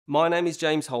My name is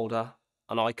James Holder,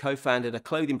 and I co-founded a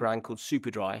clothing brand called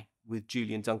Superdry with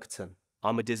Julian Dunkerton.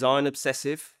 I'm a design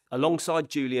obsessive. Alongside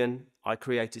Julian, I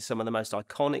created some of the most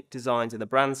iconic designs in the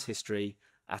brand's history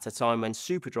at a time when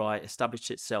Superdry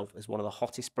established itself as one of the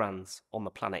hottest brands on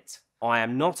the planet. I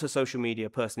am not a social media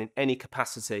person in any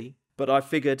capacity, but I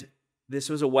figured this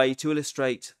was a way to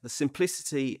illustrate the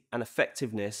simplicity and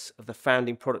effectiveness of the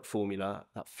founding product formula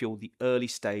that fueled the early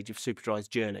stage of Superdry's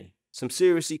journey. Some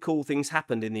seriously cool things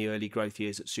happened in the early growth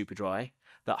years at Superdry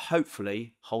that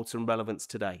hopefully hold some relevance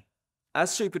today.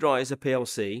 As Superdry is a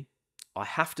PLC, I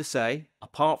have to say,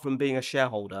 apart from being a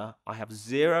shareholder, I have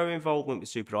zero involvement with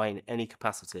Superdry in any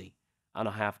capacity, and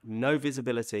I have no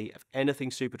visibility of anything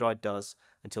Superdry does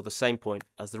until the same point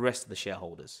as the rest of the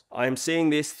shareholders. I am seeing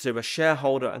this through a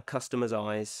shareholder and customer's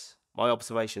eyes. My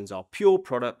observations are pure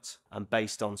product and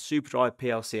based on Superdry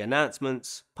PLC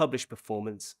announcements, published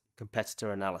performance,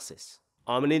 competitor analysis.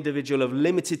 I'm an individual of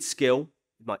limited skill,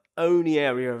 with my only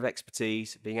area of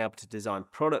expertise being able to design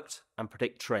product and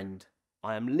predict trend.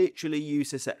 I am literally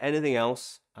useless at anything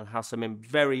else and have some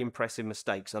very impressive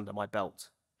mistakes under my belt.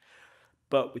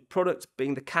 But with product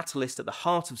being the catalyst at the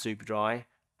heart of Superdry,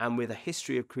 and with a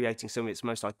history of creating some of its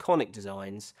most iconic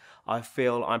designs, I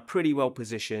feel I'm pretty well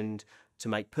positioned to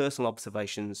make personal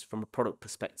observations from a product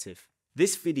perspective.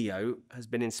 This video has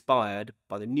been inspired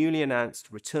by the newly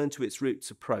announced return to its roots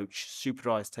approach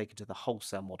Superdry has taken to the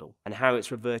wholesale model, and how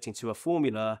it's reverting to a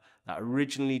formula that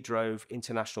originally drove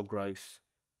international growth,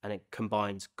 and it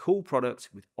combines cool product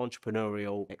with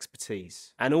entrepreneurial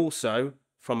expertise. And also,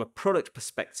 from a product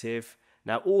perspective,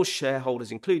 now all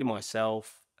shareholders, including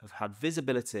myself, have had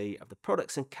visibility of the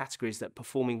products and categories that are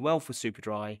performing well for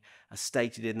Superdry, as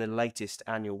stated in the latest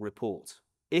annual report.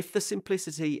 If the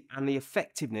simplicity and the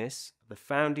effectiveness of the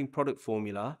founding product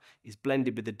formula is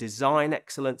blended with the design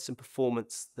excellence and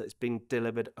performance that is being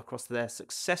delivered across their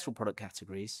successful product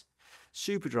categories,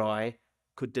 Superdry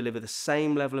could deliver the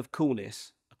same level of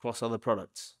coolness across other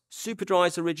products.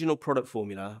 Superdry's original product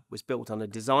formula was built on a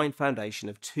design foundation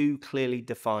of two clearly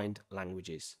defined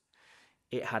languages.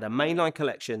 It had a mainline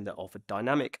collection that offered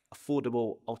dynamic,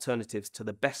 affordable alternatives to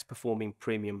the best performing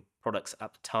premium products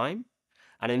at the time,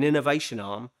 and an innovation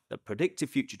arm that predicted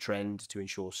future trend to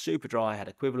ensure Superdry had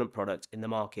equivalent product in the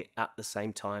market at the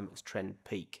same time as trend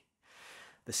peak.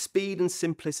 The speed and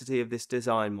simplicity of this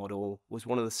design model was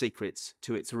one of the secrets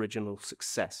to its original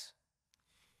success.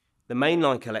 The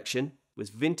mainline collection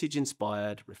was vintage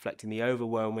inspired, reflecting the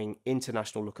overwhelming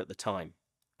international look at the time,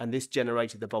 and this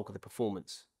generated the bulk of the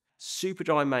performance.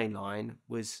 Superdry mainline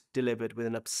was delivered with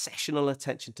an obsessional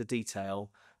attention to detail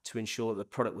to ensure that the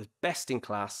product was best in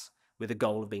class, with the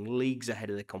goal of being leagues ahead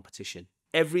of the competition.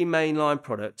 Every mainline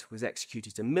product was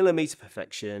executed to millimetre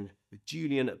perfection, with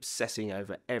Julian obsessing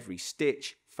over every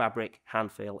stitch, fabric,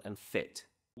 hand feel and fit.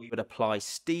 We would apply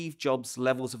Steve Jobs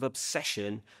levels of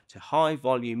obsession to high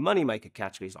volume moneymaker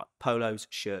categories like polos,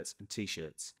 shirts and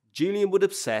t-shirts. Julian would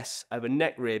obsess over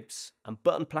neck ribs and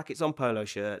button plackets on polo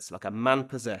shirts like a man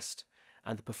possessed,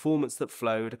 and the performance that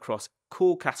flowed across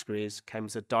core categories came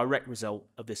as a direct result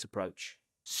of this approach.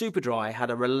 Superdry had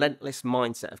a relentless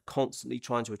mindset of constantly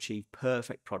trying to achieve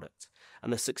perfect product,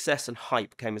 and the success and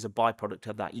hype came as a byproduct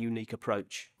of that unique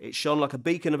approach. It shone like a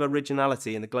beacon of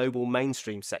originality in the global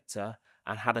mainstream sector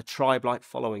and had a tribe-like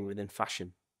following within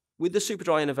fashion. With the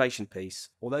Superdry innovation piece,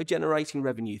 although generating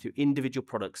revenue through individual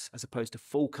products as opposed to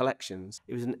full collections,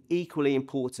 it was an equally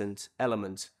important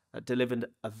element that delivered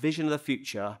a vision of the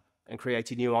future and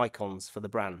created new icons for the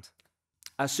brand.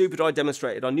 As Superdry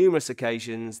demonstrated on numerous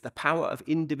occasions, the power of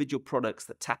individual products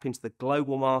that tap into the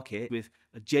global market with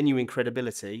a genuine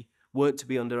credibility weren't to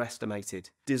be underestimated.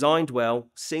 Designed well,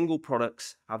 single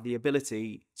products have the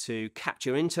ability to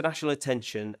capture international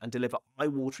attention and deliver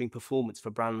eye-watering performance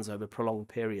for brands over prolonged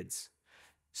periods.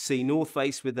 See North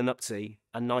Face with the Nuptse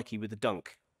and Nike with the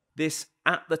Dunk. This,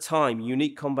 at the time,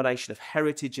 unique combination of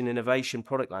heritage and innovation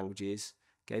product languages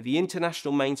gave the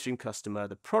international mainstream customer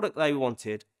the product they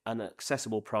wanted at an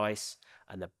accessible price,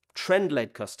 and the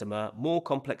trend-led customer more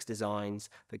complex designs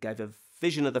that gave a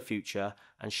vision of the future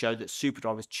and showed that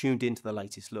Superdry was tuned into the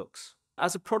latest looks.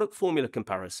 As a product formula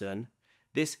comparison,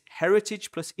 this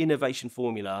heritage plus innovation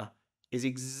formula is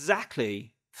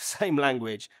exactly the same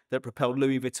language that propelled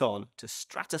Louis Vuitton to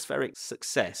stratospheric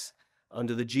success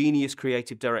under the genius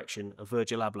creative direction of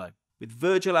Virgil Abloh. With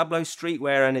Virgil Abloh's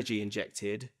streetwear energy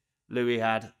injected, Louis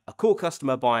had a core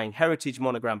customer buying heritage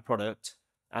monogram product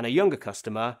and a younger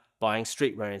customer buying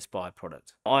streetwear inspired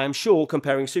product. I am sure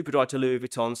comparing Superdry to Louis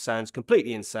Vuitton sounds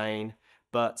completely insane,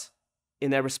 but in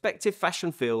their respective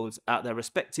fashion fields at their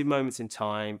respective moments in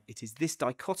time, it is this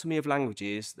dichotomy of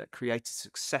languages that created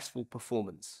successful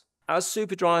performance. As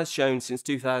Superdry has shown since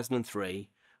 2003,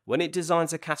 when it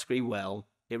designs a category well,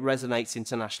 it resonates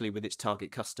internationally with its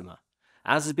target customer,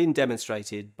 as has been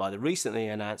demonstrated by the recently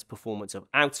announced performance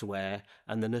of outerwear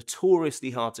and the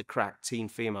notoriously hard to crack teen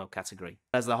female category.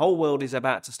 As the whole world is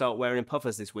about to start wearing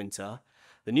puffers this winter,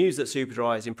 the news that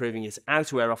Superdry is improving its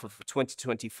outerwear offer for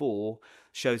 2024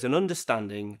 shows an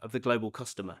understanding of the global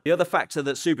customer. The other factor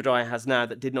that Superdry has now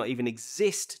that did not even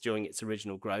exist during its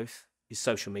original growth is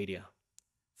social media.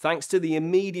 Thanks to the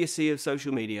immediacy of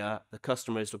social media, the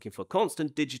customer is looking for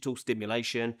constant digital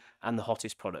stimulation and the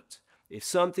hottest product. If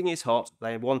something is hot,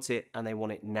 they want it and they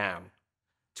want it now.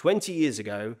 20 years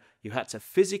ago, you had to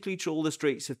physically trawl the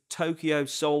streets of Tokyo,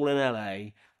 Seoul and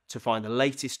LA to find the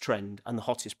latest trend and the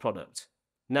hottest product.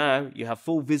 Now you have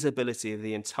full visibility of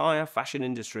the entire fashion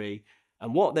industry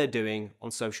and what they're doing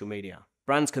on social media.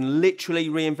 Brands can literally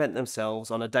reinvent themselves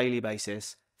on a daily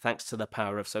basis thanks to the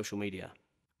power of social media.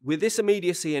 With this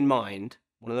immediacy in mind,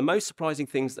 one of the most surprising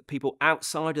things that people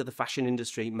outside of the fashion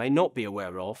industry may not be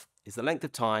aware of is the length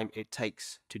of time it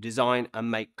takes to design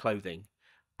and make clothing,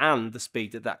 and the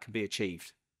speed that that can be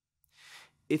achieved.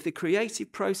 If the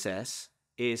creative process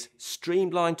is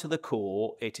streamlined to the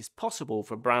core, it is possible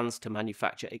for brands to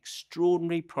manufacture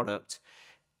extraordinary product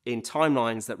in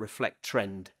timelines that reflect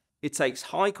trend. It takes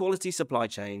high-quality supply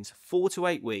chains 4 to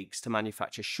 8 weeks to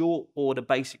manufacture short-order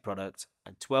basic products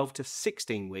and 12 to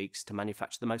 16 weeks to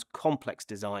manufacture the most complex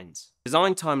designs.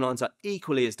 Design timelines are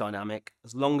equally as dynamic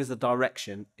as long as the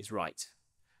direction is right.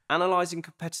 Analysing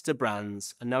competitor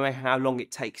brands and knowing how long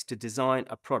it takes to design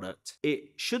a product,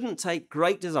 it shouldn't take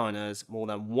great designers more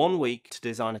than 1 week to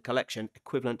design a collection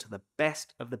equivalent to the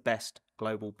best of the best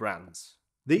global brands.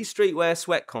 These streetwear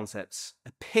sweat concepts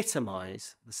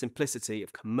epitomise the simplicity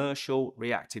of commercial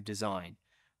reactive design,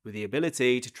 with the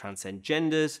ability to transcend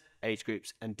genders, age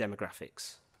groups and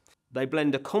demographics. They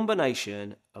blend a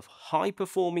combination of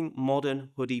high-performing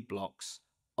modern hoodie blocks,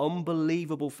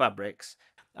 unbelievable fabrics,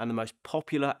 and the most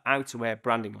popular outerwear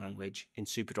branding language in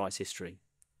Superdry's history.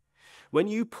 When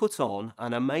you put on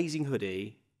an amazing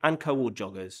hoodie and co-ord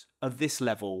joggers of this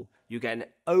level, you get an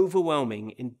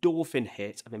overwhelming endorphin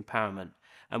hit of empowerment,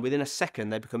 and within a second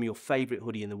they become your favourite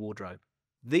hoodie in the wardrobe.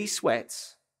 These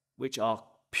sweats, which are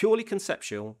purely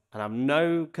conceptual and have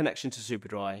no connection to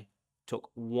Superdry, took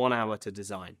 1 hour to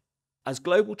design. As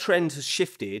global trend has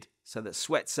shifted so that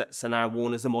sweat sets are now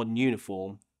worn as a modern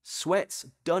uniform, sweats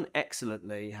done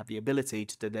excellently have the ability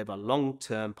to deliver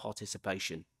long-term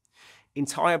participation.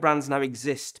 Entire brands now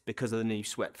exist because of the new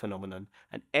sweat phenomenon,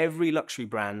 and every luxury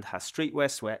brand has streetwear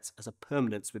sweats as a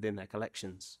permanence within their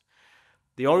collections.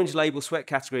 The orange label sweat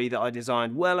category that I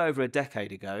designed well over a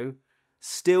decade ago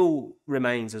still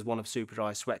remains as one of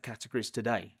Superdry's sweat categories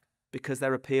today because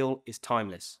their appeal is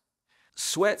timeless.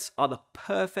 Sweats are the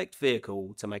perfect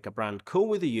vehicle to make a brand cool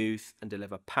with the youth and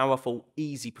deliver powerful,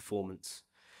 easy performance.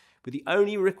 With the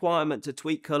only requirement to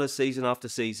tweak colours season after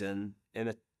season, in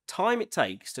the time it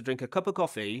takes to drink a cup of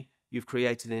coffee, you've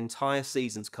created an entire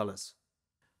season's colours.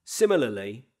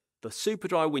 Similarly, the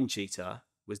Superdry Wind Cheater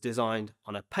was designed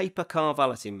on a paper car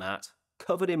valeting mat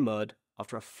covered in mud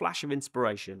after a flash of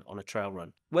inspiration on a trail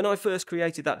run. When I first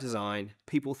created that design,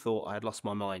 people thought I had lost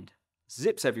my mind.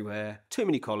 Zips everywhere, too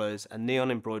many collars and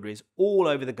neon embroideries all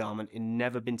over the garment in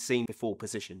never been seen before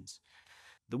positions.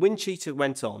 The Wind Cheater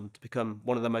went on to become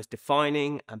one of the most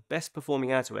defining and best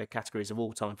performing outerwear categories of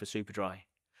all time for Superdry.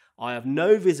 I have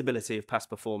no visibility of past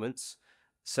performance,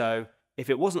 so if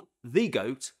it wasn't the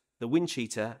GOAT, the Wind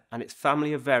Cheater and its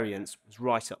family of variants was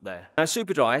right up there. Now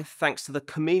Superdry, thanks to the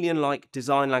chameleon-like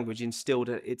design language instilled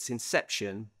at its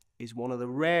inception, is one of the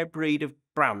rare breed of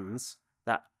brands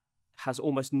that has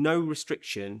almost no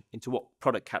restriction into what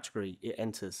product category it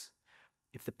enters.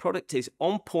 If the product is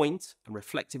on point and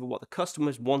reflective of what the customer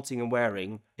is wanting and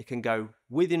wearing, it can go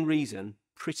within reason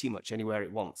pretty much anywhere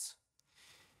it wants.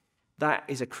 That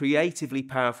is a creatively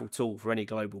powerful tool for any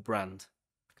global brand.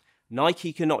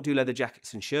 Nike cannot do leather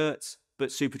jackets and shirts, but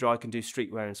Superdry can do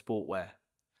streetwear and sportwear.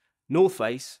 North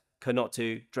Face cannot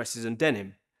do dresses and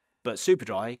denim, but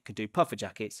Superdry can do puffer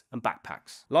jackets and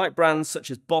backpacks. Like brands such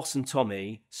as Boss and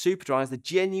Tommy, Superdry has the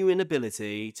genuine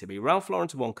ability to be Ralph Lauren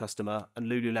to one customer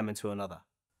and Lululemon to another.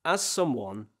 As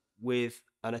someone with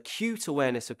an acute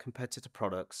awareness of competitor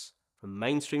products, from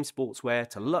mainstream sportswear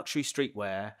to luxury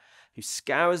streetwear, who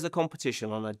scours the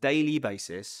competition on a daily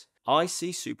basis, I see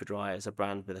Superdry as a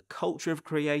brand with a culture of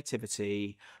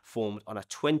creativity formed on a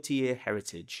 20-year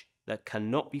heritage that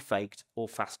cannot be faked or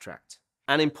fast-tracked.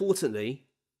 And importantly,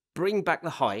 bring back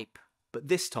the hype, but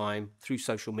this time through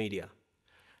social media.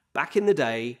 Back in the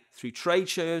day, through trade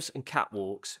shows and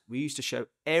catwalks, we used to show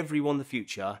everyone the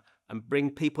future and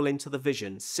bring people into the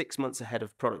vision 6 months ahead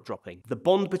of product dropping. The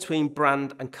bond between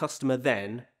brand and customer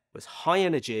then was high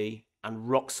energy and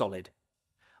rock solid.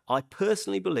 I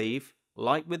personally believe,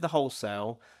 like with the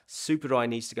wholesale, Superdry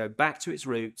needs to go back to its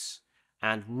roots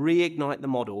and reignite the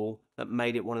model that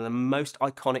made it one of the most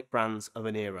iconic brands of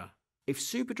an era. If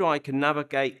Superdry can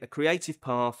navigate the creative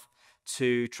path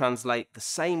to translate the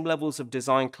same levels of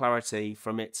design clarity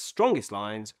from its strongest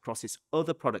lines across its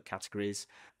other product categories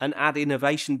and add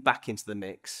innovation back into the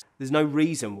mix, there's no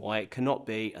reason why it cannot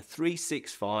be a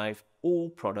 365 all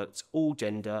products, all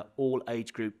gender, all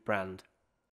age group brand.